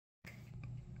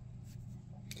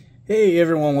Hey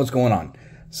everyone, what's going on?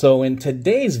 So in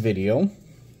today's video,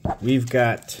 we've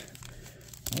got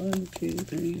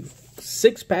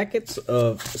 6 packets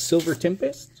of Silver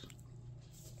Tempest,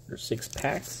 or 6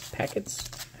 packets,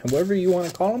 however you want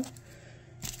to call them.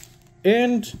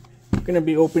 And we're going to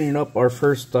be opening up our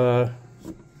first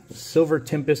Silver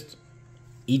Tempest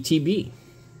ETB.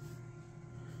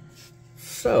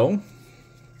 So,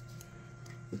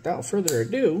 without further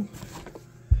ado,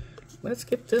 let's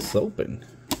get this open.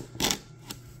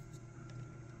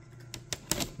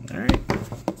 Alright.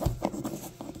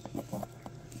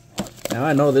 Now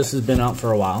I know this has been out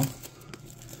for a while,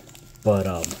 but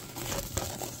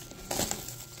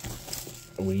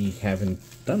we haven't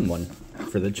done one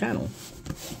for the channel.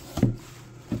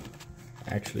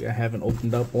 Actually, I haven't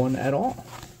opened up one at all.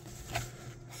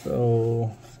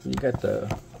 So, you got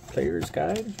the player's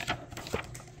guide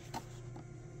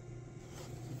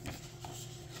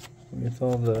with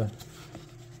all the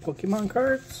Pokemon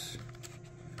cards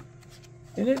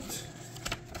in it.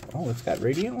 Oh, it's got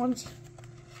radiant ones.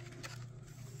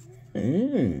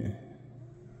 Radiant.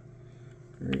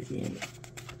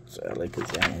 So I like this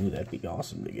down. Ooh, that'd be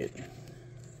awesome to get.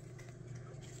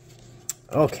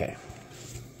 Okay.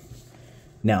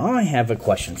 Now I have a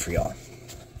question for y'all.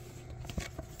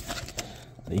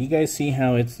 You guys see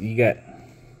how you got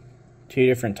 2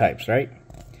 different types, right?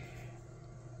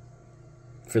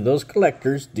 For those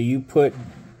collectors, do you put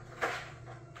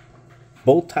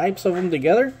both types of them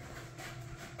together?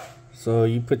 So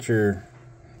you put your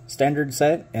standard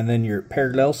set and then your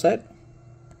parallel set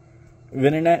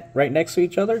right next to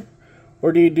each other?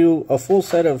 Or do you do a full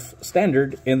set of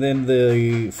standard and then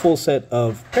the full set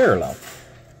of parallel?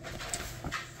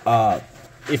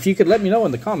 If you could let me know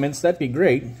in the comments, that'd be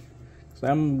great. So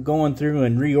I'm going through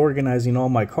and reorganizing all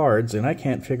my cards and I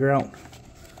can't figure out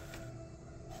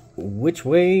which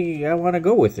way I want to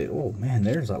go with it. Oh man,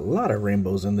 there's a lot of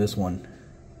rainbows in this one.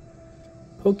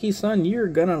 Poke-san, you're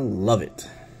gonna love it.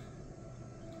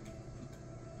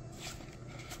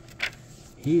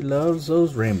 He loves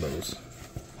those rainbows.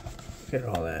 Look at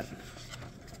all that.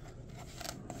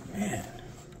 Man.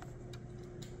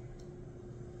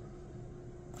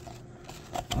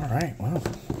 Alright, well.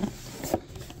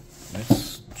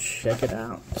 Let's check it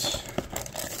out.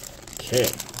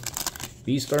 Okay.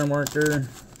 V-Star marker.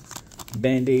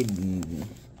 Band-Aid. And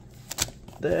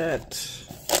that.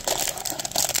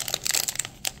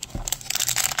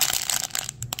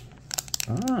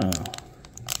 Ah,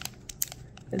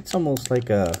 it's almost like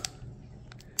a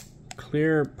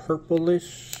clear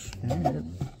purplish. It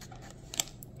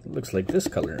looks like this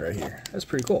color right here. That's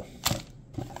pretty cool.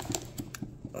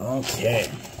 Okay.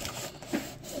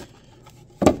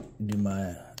 Do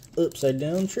my upside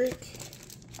down trick.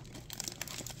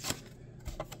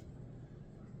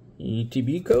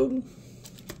 ETB code.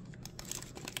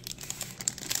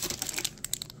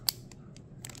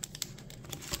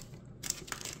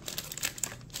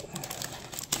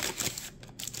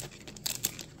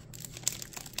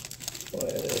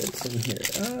 What's in here?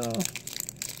 Oh,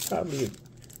 probably a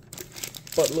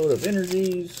buttload of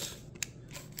energies.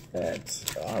 That's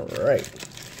alright.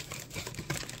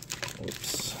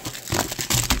 Oops.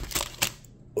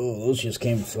 Oh, those just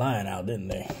came flying out, didn't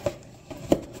they?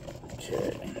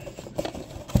 Okay.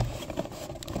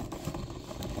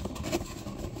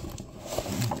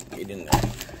 Get in there.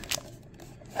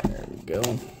 There we go.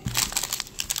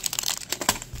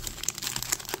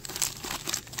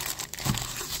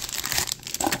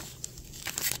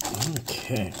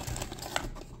 Okay.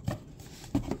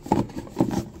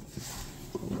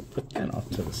 I'll put that off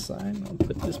to the side. I'll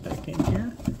put this back in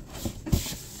here.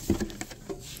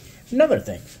 Another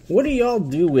thing. What do y'all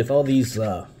do with all these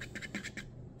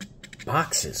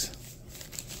boxes?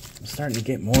 I'm starting to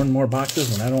get more and more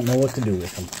boxes and I don't know what to do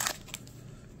with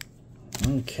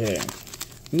them. Okay.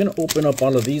 I'm going to open up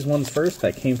all of these ones first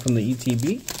that came from the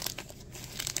ETB.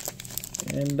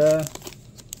 And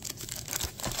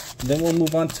then we'll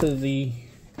move on to the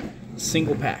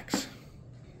single packs.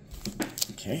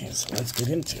 Okay, so let's get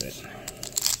into it.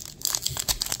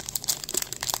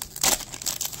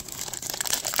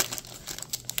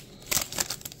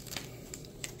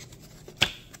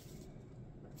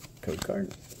 Code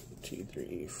card 2,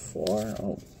 3, 4.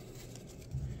 Oh,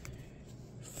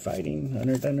 fighting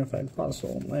unidentified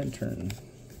fossil lantern.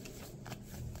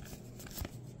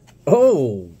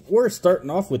 Oh, we're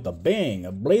starting off with a bang,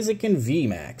 a Blaziken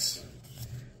VMAX.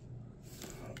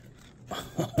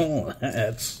 Oh,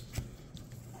 that's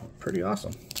pretty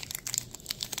awesome.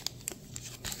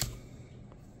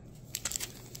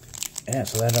 Yeah,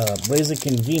 so that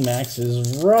Blaziken VMAX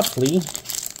is roughly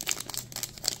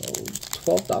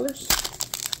 $12.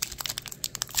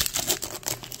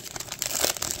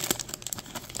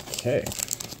 Okay.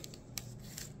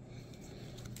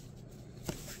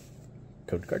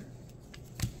 Code card.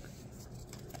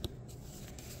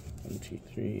 1, 2,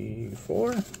 3,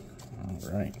 4. All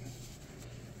right.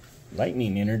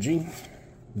 Lightning Energy,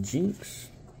 Jinx,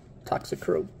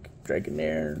 Toxicroak,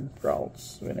 Dragonair,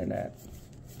 Ralts, Venonat,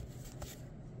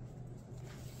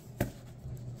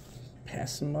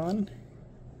 Passimon.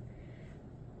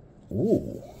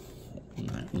 Ooh,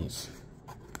 nice.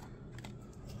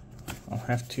 I'll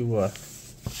have to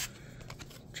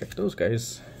check those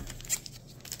guys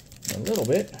a little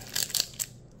bit.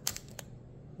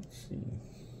 Let's see.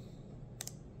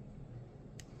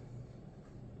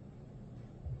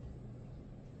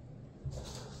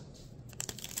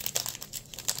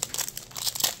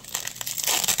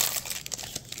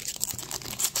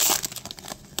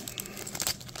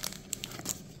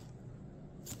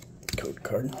 Code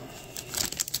card.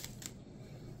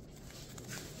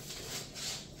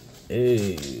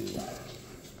 Hey.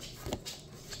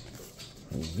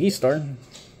 V-Star.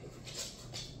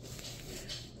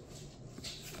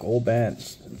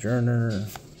 Golbat, Journer,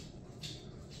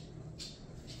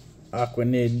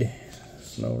 Aquanid,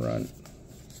 Snorunt,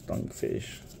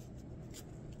 Stunfish,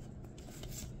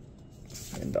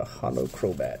 and a Hollow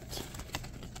Crobat.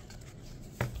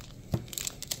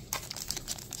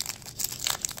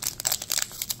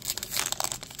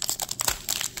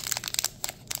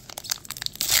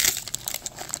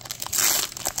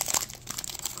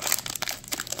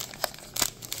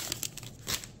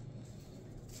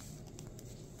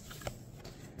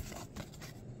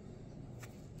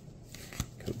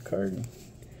 Code card.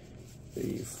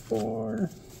 3, 4.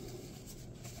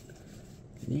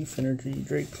 Leaf Energy,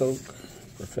 Drake Cloak,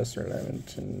 Professor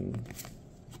Lavington,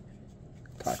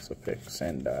 Toxapex,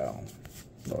 Sandile,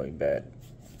 Noibat,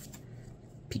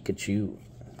 Pikachu,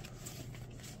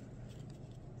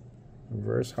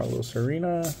 Reverse Hollow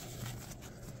Serena,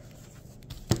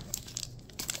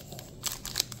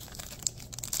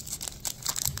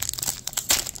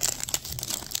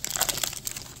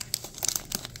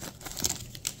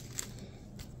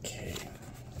 okay,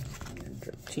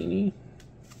 Dratini.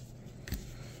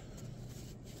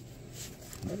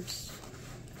 Nice.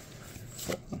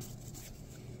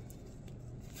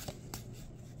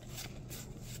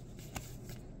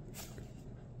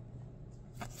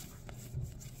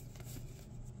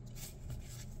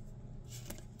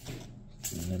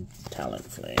 And then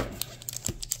Talonflame.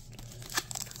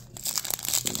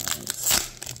 Nice.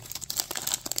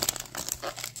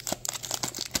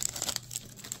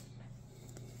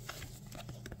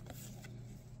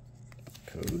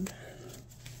 Code.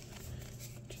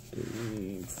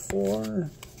 3, 4.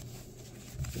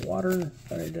 Water,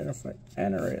 unidentified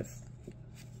Anorith,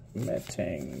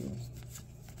 Metang,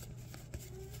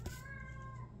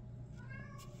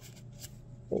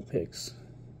 Vulpix,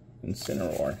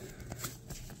 Incineroar.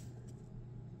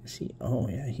 Is he? Oh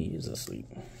yeah, he is asleep.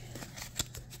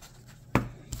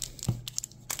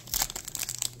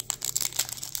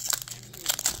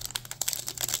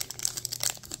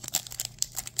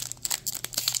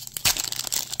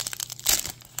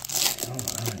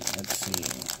 Alright, let's see.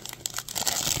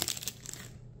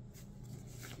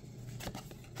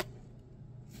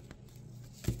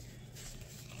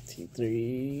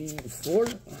 3, 4.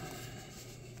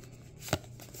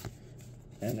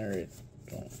 Anorith,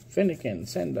 Fennekin,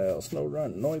 Sandile,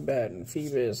 Snorunt, Noibat, and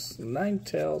Phoebus,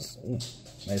 Ninetales. Ooh,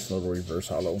 nice little reverse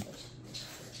hollow.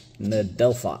 And the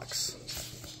Delphox.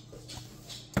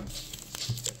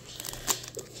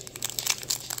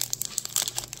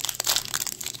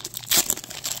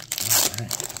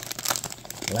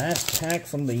 Alright. Last pack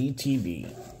from the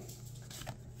ETB.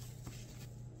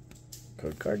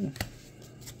 Code card.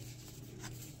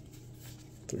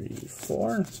 3,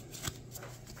 4.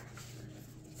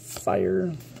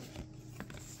 Fire,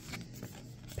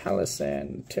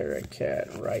 Palisand, Terracat,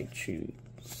 Raichu,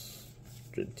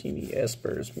 Dratini,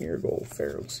 Espers, Miracle,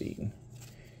 Feral Seed,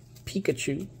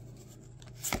 Pikachu.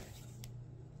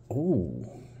 Ooh,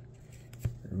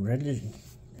 red.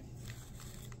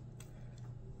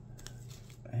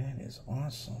 That is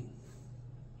awesome.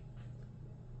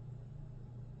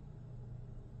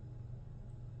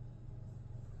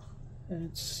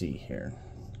 Let's see here.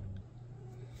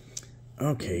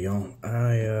 Okay, y'all,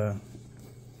 I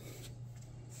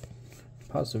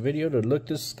paused the video to look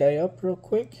this guy up real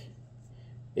quick.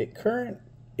 Its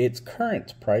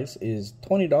current price is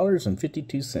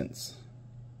 $20.52.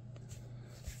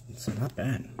 It's not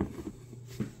bad.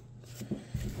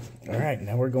 All right,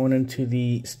 now we're going into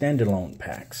the standalone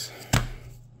packs.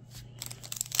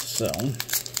 So,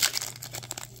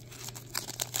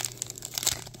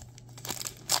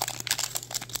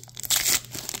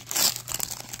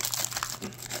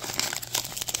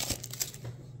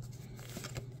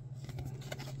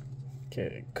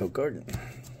 Okay, Coke Garden.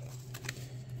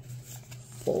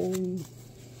 Full.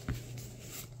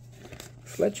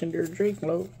 Fletchender,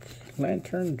 Drakeloak,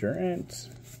 Lantern, Durant,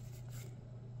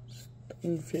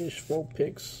 Stonefish, Full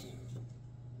Picks,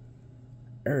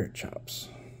 Chops.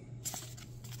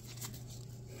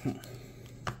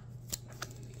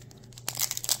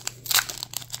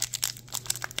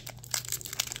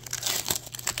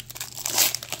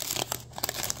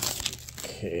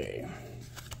 Okay.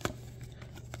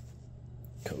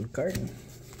 Code Garden.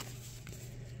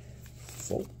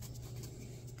 Full.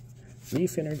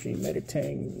 Leaf Energy,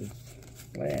 Meditang,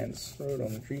 Lance,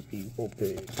 Rotom, Dreepy,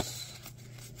 Vulpix,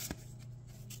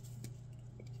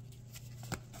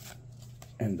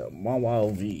 and the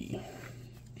Mawile V.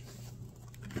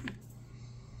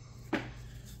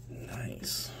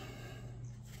 Nice.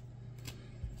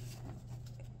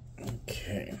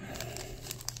 Okay.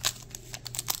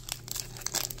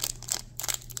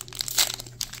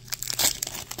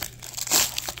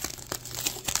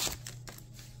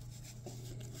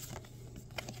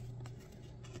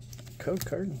 Code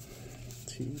card.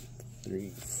 2, 3,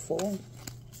 4.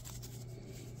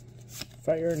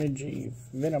 Fire Energy,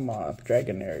 Venomoth,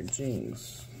 Dragonair,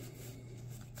 Jinx,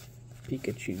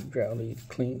 Pikachu, Growlithe,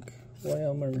 Clink,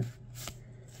 Whalmer.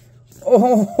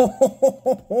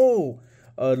 Oh,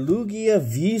 a Lugia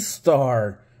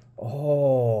V-Star.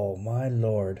 Oh, my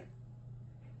lord.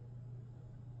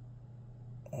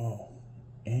 Oh,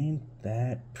 ain't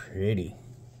that pretty?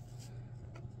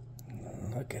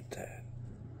 Look at that.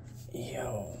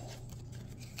 Yo,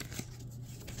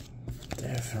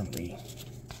 definitely.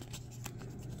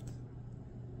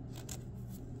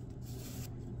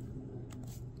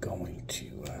 Going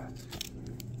to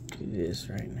do this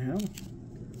right now.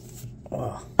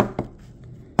 Oh,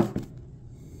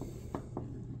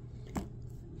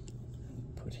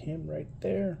 put him right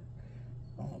there.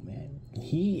 Oh man,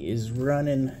 he is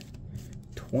running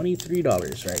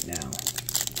 $23 right now.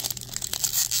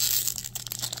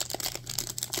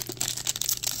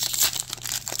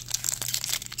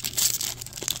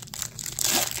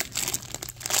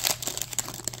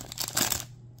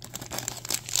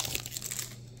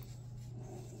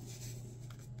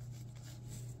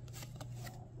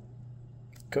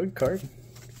 Code card.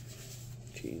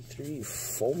 2, 3,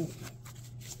 4.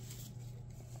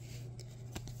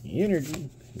 Energy.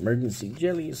 Emergency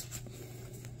Jellies.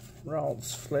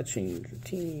 Ralts. Fletching.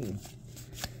 Dratini.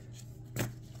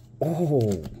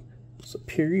 Oh.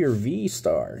 Superior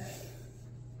V-Star.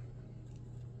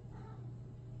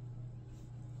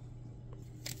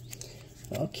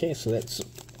 Okay, so that's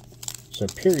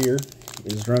Superior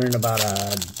is running about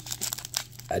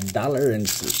 $1 and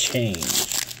some change.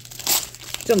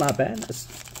 Still not bad. That's a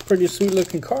pretty sweet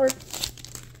looking card.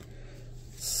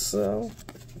 So,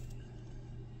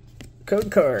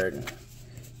 code card.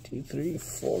 2, 3,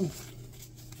 4.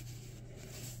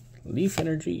 Leaf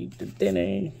Energy,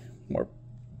 Dedenne,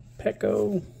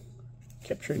 Morpeko,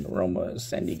 Capturing Aroma,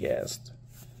 Sandygast,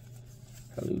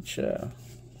 Halucha,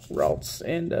 Ralts,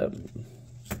 and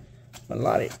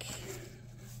Melodic.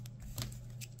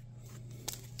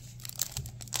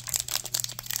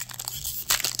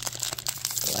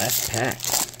 Last pack.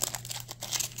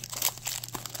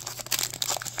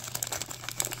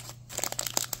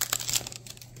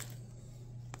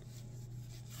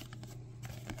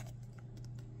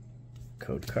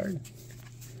 Code card.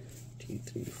 2,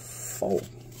 3, 4.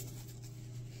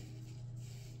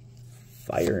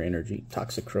 Fire Energy,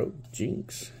 Toxicroak,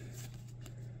 Jinx,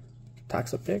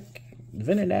 Toxapeck,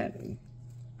 Venonat,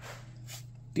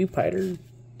 Dewpider,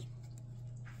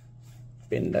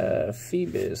 and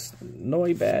Phoebus,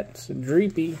 Noibat,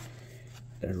 Dreepy,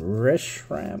 the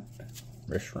Reshiram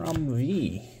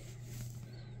V.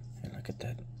 And look at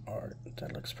that art.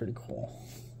 That looks pretty cool.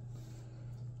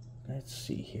 Let's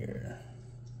see here.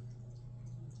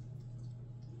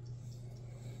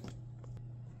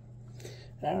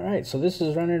 Alright, so this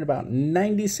is running about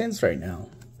 90 cents right now.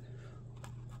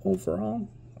 Overall,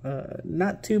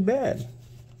 not too bad.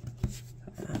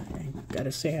 I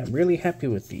gotta say, I'm really happy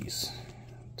with these.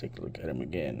 Take a look at them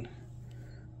again.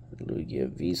 Lugia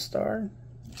V-Star,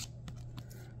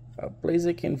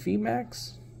 Blaziken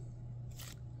VMAX,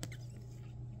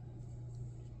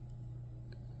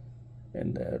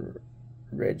 and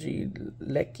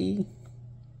Regieleki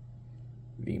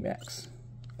VMAX.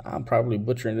 I'm probably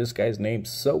butchering this guy's name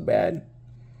so bad.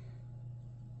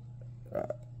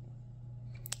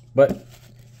 But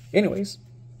anyways,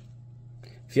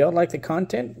 if y'all like the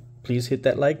content, please hit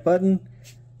that like button.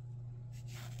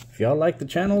 If y'all like the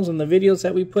channels and the videos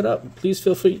that we put up, please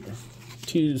feel free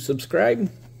to subscribe.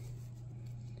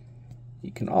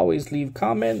 You can always leave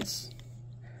comments.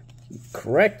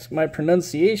 correct my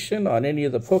pronunciation on any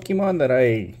of the Pokemon that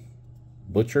I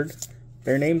butchered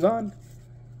their names on.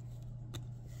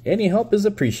 Any help is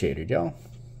appreciated, y'all.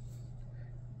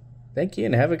 Thank you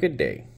and have a good day.